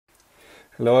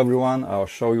Hello everyone, I'll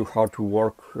show you how to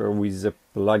work with the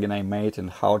plugin I made and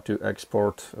how to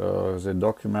export the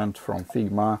document from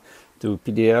Figma to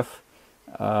PDF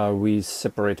with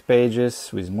separate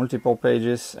pages, with multiple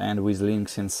pages and with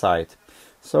links inside.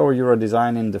 So you are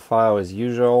designing the file as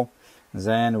usual.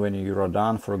 Then when you are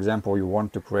done, for example, you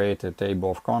want to create a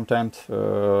table of content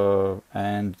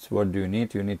and what do you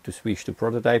need? You need to switch to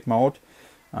prototype mode,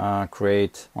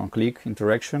 create one-click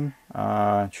interaction,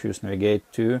 choose navigate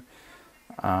to,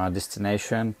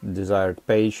 destination, desired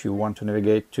page you want to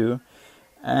navigate to,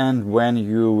 and when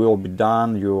you will be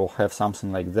done you will have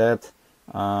something like that,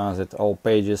 that all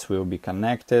pages will be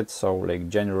connected. So like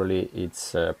generally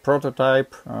it's a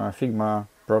prototype, Figma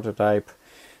prototype,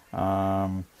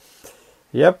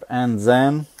 yep. And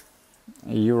then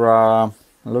you are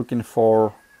looking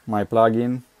for my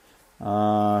plugin,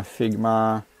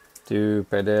 Figma to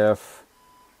PDF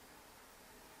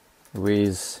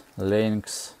with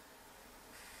links.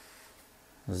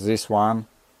 This one,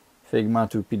 Figma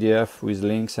to PDF with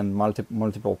links and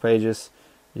multiple pages.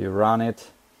 You run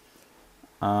it.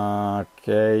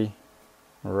 Okay,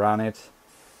 run it.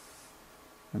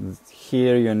 And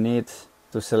here you need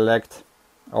to select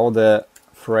all the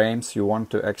frames you want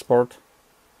to export.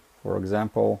 For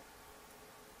example,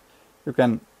 you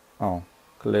can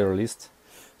clear list.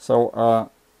 So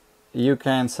you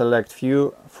can select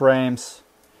few frames.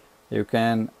 You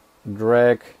can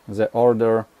drag the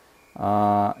order.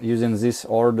 Using this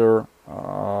order,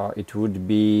 it would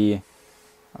be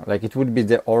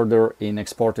the order in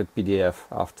exported PDF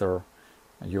after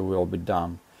you will be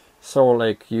done. So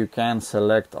like you can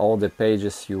select all the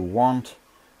pages you want,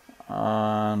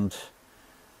 and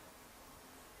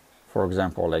for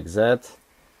example like that,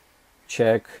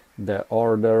 check the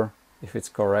order if it's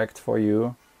correct for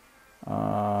you.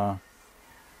 2,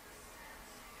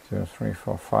 3,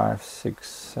 4, 5, 6,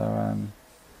 7.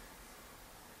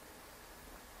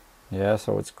 Yeah,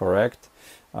 so it's correct.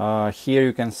 Here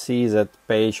you can see that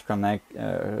page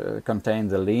contain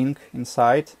the link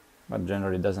inside, but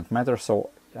generally doesn't matter. So,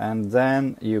 and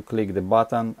then you click the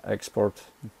button export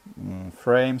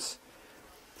frames.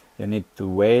 You need to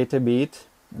wait a bit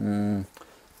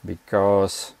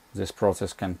because this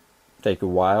process can take a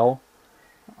while.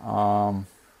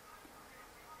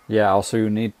 Yeah, also you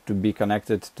need to be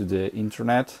connected to the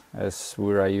internet, as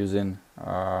we are using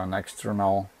an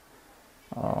external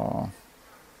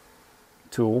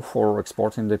tool for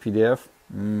exporting the PDF.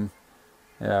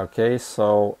 Yeah, okay,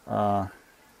 so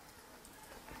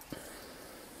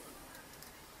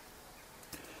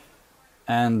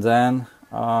and then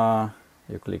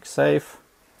you click save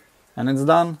and it's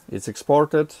done, it's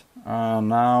exported.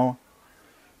 Now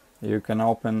you can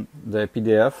open the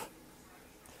PDF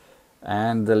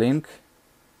and the link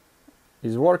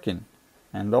is working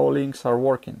and all links are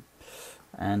working,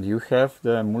 and you have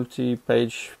the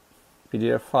multi-page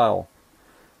PDF file.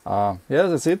 Yeah,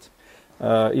 that's it.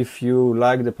 If you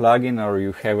like the plugin or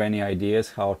you have any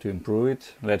ideas how to improve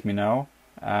it, let me know,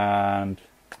 and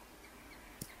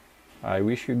I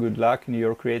wish you good luck in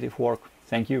your creative work.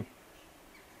 Thank you.